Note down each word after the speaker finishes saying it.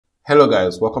Hello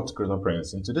guys, welcome to Crypto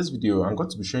Arbitrage. In today's video, I'm going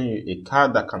to be showing you a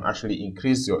card that can actually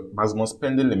increase your maximum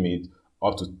spending limit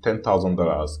up to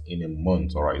 $10,000 in a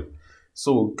month, alright?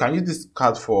 So you can use this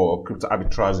card for crypto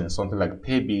arbitrage in something like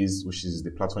Paybase, which is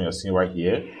the platform you're seeing right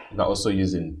here. You can also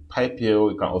use it in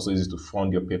PayPal. You can also use it to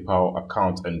fund your PayPal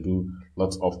account and do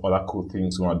lots of other cool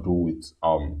things you want to do with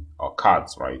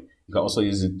cards, right? You can also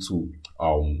use it to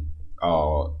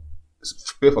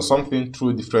pay for something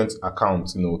through different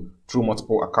accounts, through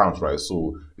multiple accounts, right?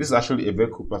 So this is actually a very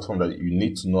cool platform that you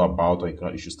need to know about, or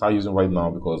you should start using right now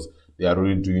because they are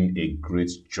really doing a great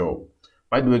job.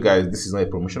 By the way, guys, this is not a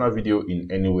promotional video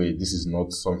in any way. This is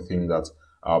not something that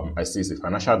I say is a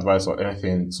financial advice or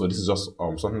anything. So this is just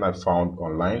something I found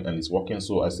online and it's working.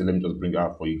 So I say, let me just bring it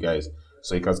out for you guys.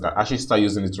 So you guys can actually start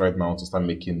using it right now to start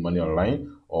making money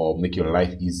online or make your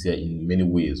life easier in many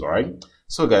ways, all right?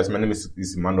 So guys, my name is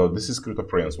Emmanuel. This is Crypto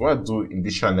Arbitrage. What I do in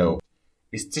this channel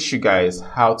is teach you guys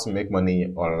how to make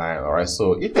money online, all right?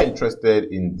 So if you're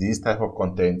interested in this type of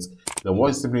content, then what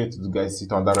you simply need to do, guys,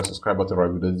 sit on that red subscribe button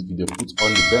right below this video, put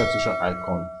on the bell notification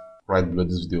icon right below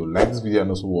this video, like this video, and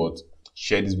also what,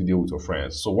 share this video with your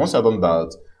friends. So once I've done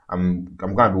that, I'm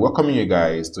gonna be welcoming you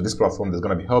guys to this platform that's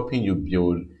gonna be helping you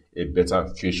build a better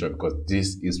future, because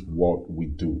this is what we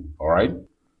do, all right?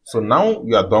 So now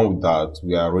we are done with that,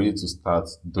 we are ready to start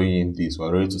doing this.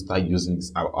 We're ready to start using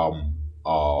this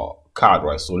card,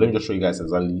 right? So let me just show you guys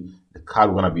exactly the card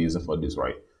we're gonna be using for this,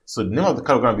 right? So the name of the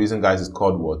card we're gonna be using, guys, is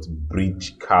called what?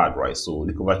 bridgecard, right? So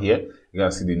look over here, you're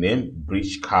gonna see the name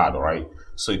bridgecard, right?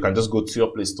 So you can just go to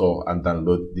your Play Store and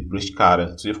download the bridgecard.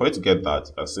 And so for you to get that,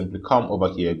 you can simply come over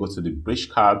here, go to the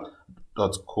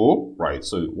bridgecard.co, right?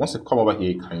 So once you come over here,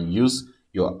 you can use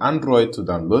your Android to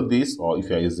download this, or if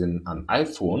you're using an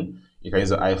iPhone, you can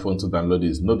use an iPhone to download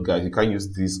this. Note, guys, you can use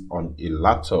this on a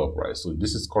laptop, right? So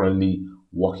this is currently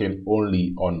working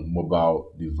only on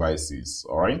mobile devices,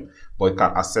 all right? But you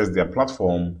can access their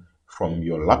platform from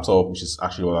your laptop, which is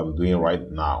actually what I'm doing right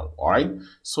now, all right?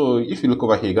 So if you look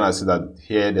over here, you're gonna see that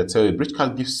here they tell you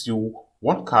bridgecard gives you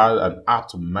one card, an app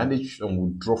to manage and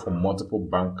withdraw from multiple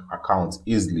bank accounts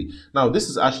easily. Now, this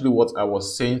is actually what I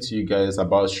was saying to you guys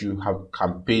about. You can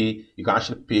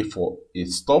actually pay for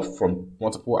stuff from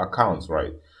multiple accounts,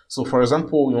 right? So for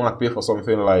example, you want to pay for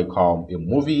something like a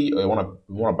movie, or you want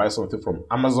to buy something from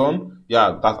Amazon.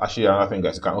 Yeah, that's actually another thing,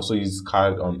 guys. You can also use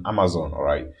card on Amazon, all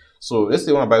right? So let's say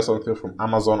you want to buy something from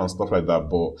Amazon and stuff like that,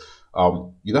 but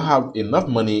you don't have enough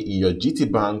money in your GT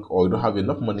bank, or you don't have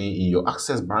enough money in your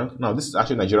Access bank. Now, this is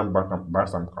actually Nigerian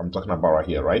banks I'm talking about right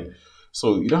here, right?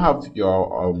 So you don't have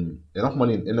your enough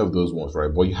money in any of those ones,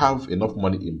 right? But you have enough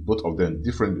money in both of them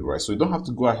differently, right? So you don't have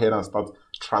to go ahead and start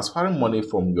transferring money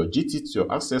from your GT to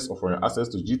your Access, or from your Access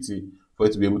to GT for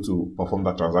you to be able to perform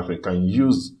that transaction. You can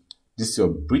use this your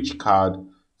bridge card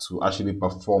to actually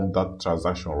perform that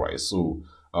transaction, right? So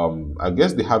I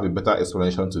guess they have a better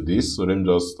explanation to this. So let me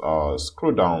just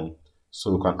scroll down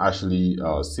so we can actually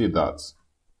see that.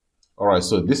 All right,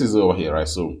 so this is over here, right?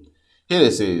 So here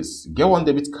it says, get one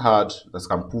debit card that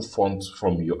can pull funds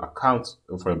from your account,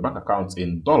 from your bank account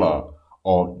in dollar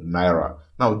or naira.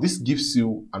 Now, this gives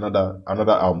you another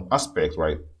aspect,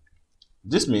 right?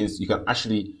 This means you can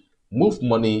actually move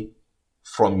money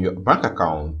from your bank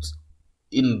account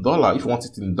in dollar. If you want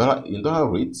it in dollar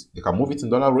rate, they can move it in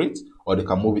dollar rate, or they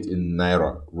can move it in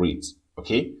naira rate.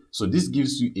 Okay, so this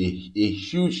gives you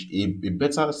a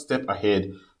better step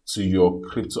ahead to your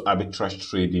crypto arbitrage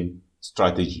trading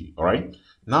strategy. All right,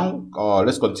 now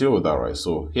let's continue with that, right?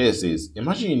 So here it says,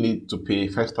 imagine you need to pay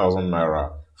 5,000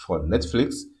 naira for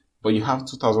Netflix, but you have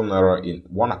 2,000 naira in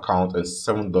one account and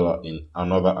 $7 in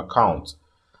another account,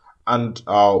 and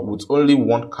with only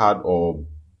one card or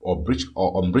bridge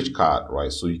card,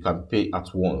 right? So you can pay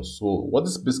at once. So what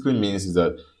this basically means is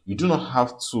that you do not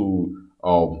have to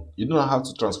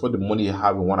transfer the money you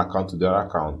have in one account to the other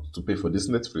account to pay for this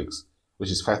Netflix,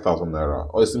 which is 5,000 naira.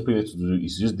 All you simply need to do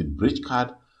is use the bridge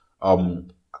card to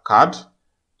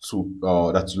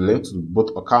that you link to both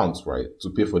accounts, right,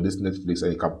 to pay for this Netflix,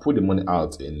 and you can put the money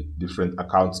out in different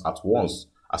accounts at once,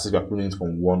 as if you're putting it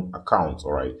from one account.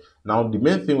 All right. Now, the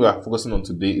main thing we are focusing on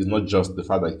today is not just the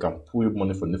fact that you can pull your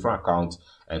money from different accounts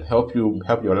and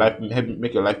make your life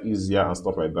easier and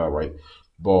stuff like that, right?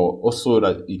 But also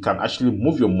that you can actually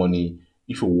move your money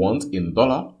if you want in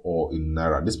dollar or in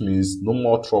naira. This means no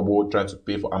more trouble trying to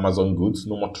pay for Amazon goods,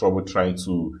 no more trouble trying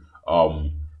to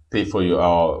pay for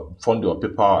your fund your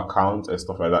PayPal account and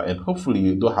stuff like that. And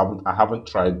hopefully I haven't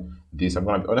tried this. I'm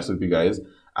gonna be honest with you guys.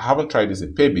 I haven't tried this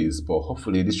in Paybase, but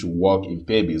hopefully this should work in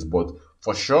Paybase. But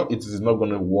for sure, it is not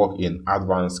going to work in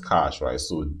advanced cash, right?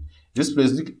 So This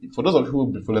place, for those of you who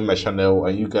have been following my channel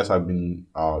and you guys have been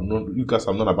you guys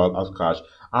have known about Arbitrage,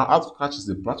 and Arbitrage is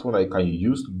the platform that you can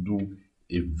use to do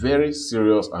a very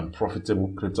serious and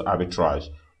profitable crypto arbitrage,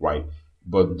 right?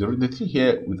 But the thing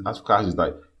here with Arbitrage is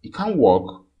that it can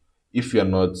work if you're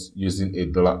not using a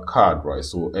dollar card, right?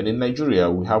 So, and in Nigeria,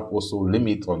 we have also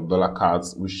limit on dollar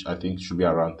cards, which I think should be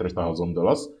around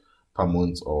 $3,000 per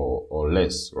month or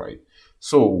less, right?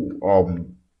 So,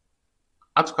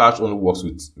 Arbitrage only works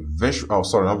with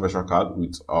not virtual card,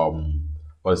 with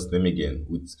what's the name again?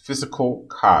 With physical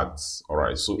cards. All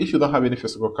right. So if you don't have any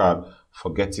physical card,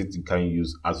 forget it. You can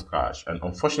use Arbitrage. And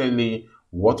unfortunately,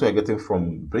 what we're getting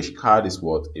from bridgecard is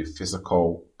what? A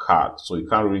physical card. So you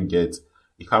can't really get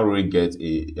what we're getting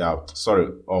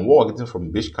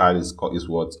from bridgecard is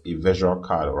what? A virtual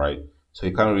card. All right. So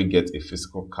you can't really get a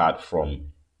physical card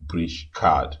from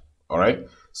bridgecard. All right.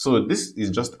 So this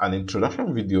is just an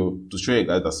introduction video to show you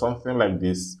guys that something like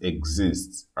this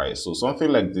exists, right? So something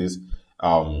like this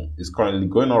is currently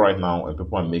going on right now, and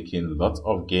people are making lots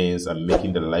of gains and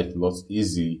making their life lots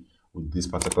easy with this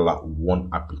particular one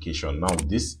application. Now,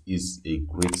 this is a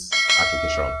great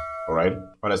application, all right?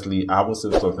 Honestly, I haven't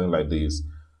seen something like this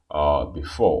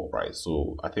before, right?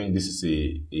 So I think this is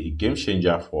a game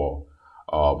changer for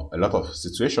a lot of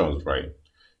situations, right?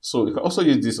 So you can also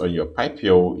use this on your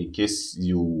PayPal in case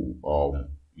you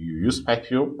use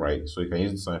PayPal, right? So you can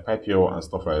use this on your PayPal and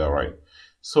stuff like that, right?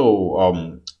 So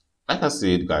like I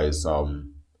said, guys,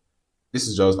 this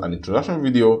is just an introduction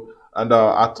video, and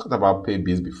I talked about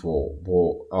Paybiz before,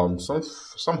 but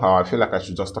somehow I feel like I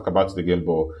should just talk about it again.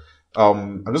 But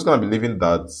I'm just gonna be leaving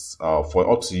that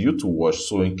for up to you to watch.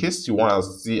 So in case you want to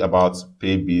see about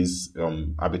Paybiz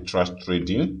arbitrage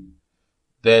trading,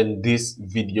 then this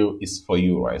video is for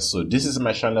you, right? So this is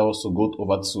my channel, so go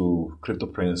over to Crypto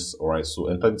Prince, all right? So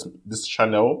enter this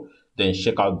channel, then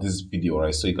check out this video,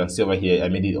 right? So you can see over here, I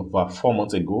made it over 4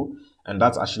 months ago, and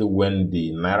that's actually when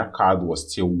the Naira card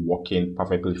was still working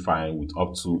perfectly fine with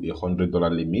up to $100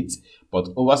 limit. But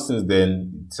over since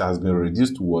then, it has been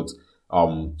reduced towards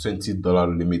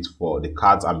 $20 limit for the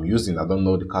cards I'm using. I don't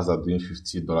know the cards are doing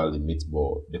 $50 limit,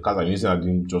 but the cards I'm using are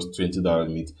doing just $20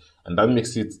 limit, and that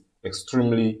makes it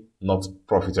extremely not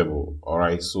profitable. All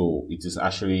right, so it is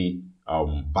actually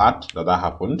bad that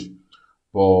happened.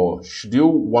 But should you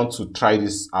want to try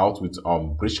this out with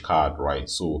bridgecard, right?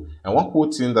 So, and one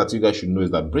cool thing that you guys should know is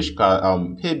that bridgecard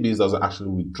Paybiz doesn't actually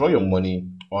withdraw your money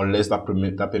unless that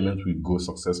payment will go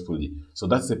successfully. So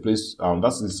that's the place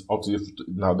that is up to you.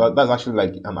 Now that's actually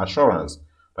like an assurance.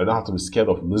 But you don't have to be scared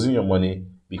of losing your money,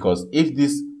 because if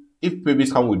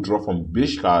Paybiz can withdraw from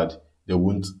bridgecard, they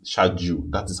won't charge you.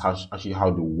 That is actually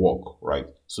how they work, right?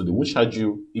 So they won't charge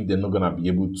you if they're not gonna be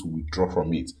able to withdraw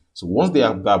from it. So once they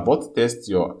bot test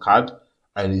your card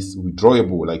and it's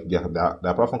withdrawable, like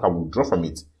their platform can withdraw from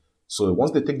it. So once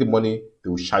they take the money, they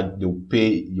will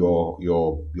pay your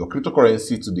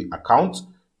cryptocurrency to the account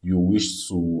you wish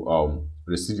to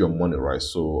receive your money, right?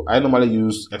 So I normally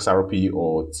use XRP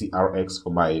or TRX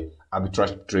for my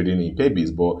arbitrage trading in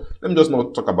Paybiz, but let me just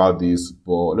not talk about this,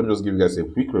 but let me just give you guys a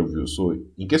quick review. So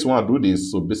in case you want to do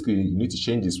this, so basically you need to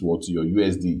change this word to your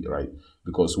USD, right?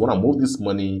 Because you want to move this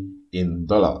money in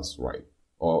dollars, right?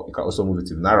 Or you can also move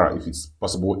it in Naira if it's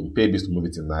possible in Paybiz to move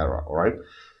it in Naira, all right?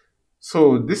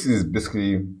 So this is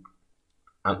basically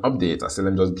an update. I said,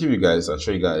 let me just give you guys and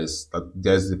show you guys that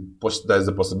there's the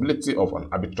possibility of an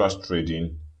arbitrage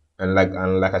trading, and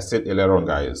like I said earlier on,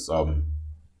 guys,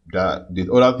 the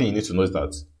other thing you need to know is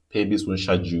that Paybiz won't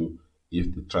charge you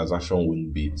if the transaction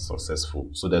won't be successful.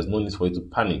 So there's no need for you to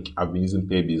panic. I've been using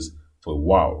Paybiz for a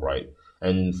while, right?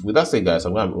 And with that said, guys,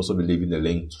 I'm going to also be leaving the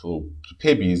link to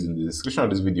Paybiz in the description of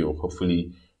this video.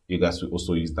 Hopefully, you guys will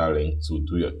also use that link to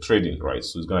do your trading, right?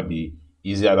 So it's going to be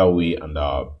easier that way and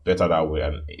better that way.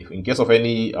 And if in case of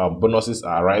any bonuses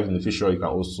arrive in the future, you can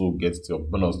also get your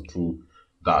bonus through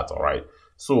that, all right?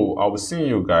 So I'll be seeing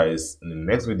you guys in the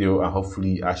next video, and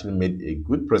hopefully I actually made a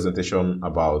good presentation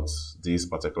about this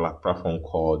particular platform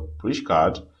called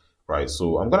bridgecard, right?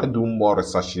 So I'm going to do more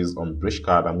researches on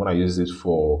bridgecard. I'm going to use it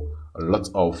for a lot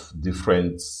of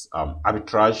different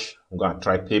arbitrage. I'm going to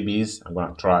try Paybiz. I'm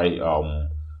going to try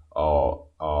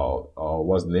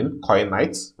what's the name?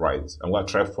 Coinite, right? I'm going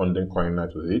to try funding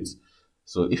Coinite with it.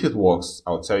 So if it works,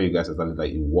 I'll tell you guys exactly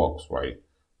that it works, right?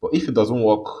 But if it doesn't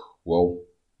work, well,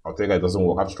 I'll tell you guys it doesn't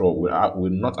work. After all, we're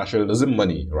not actually losing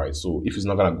money, right? So if it's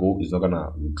not gonna go, it's not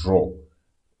gonna withdraw.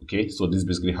 Okay, so this is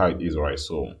basically how it is, right?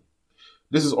 So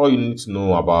this is all you need to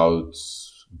know about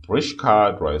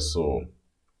bridgecard, right? So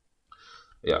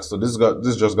yeah, so this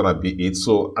is just gonna be it.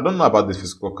 So I don't know about the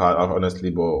physical card, honestly,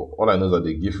 but all I know is that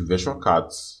they give virtual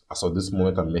cards as of this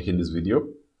moment I'm making this video.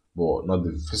 but not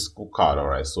the physical card. All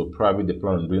right, so probably they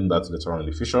plan on doing that later on in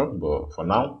the future, but for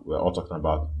now we're all talking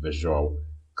about virtual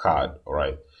card. All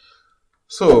right,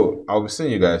 so I'll be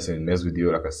seeing you guys in the next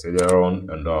video, like I said earlier on,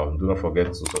 and do not forget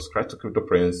to subscribe to Crypto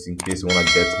Prince in case you want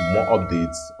to get more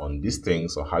updates on these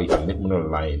things or how you can make money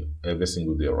online every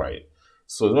single day. All right,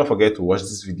 so do not forget to watch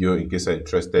this video in case you're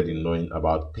interested in knowing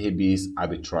about pay-based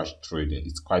arbitrage trading.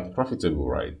 It's quite profitable,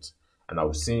 right? And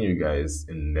I'll be seeing you guys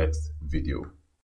in the next video.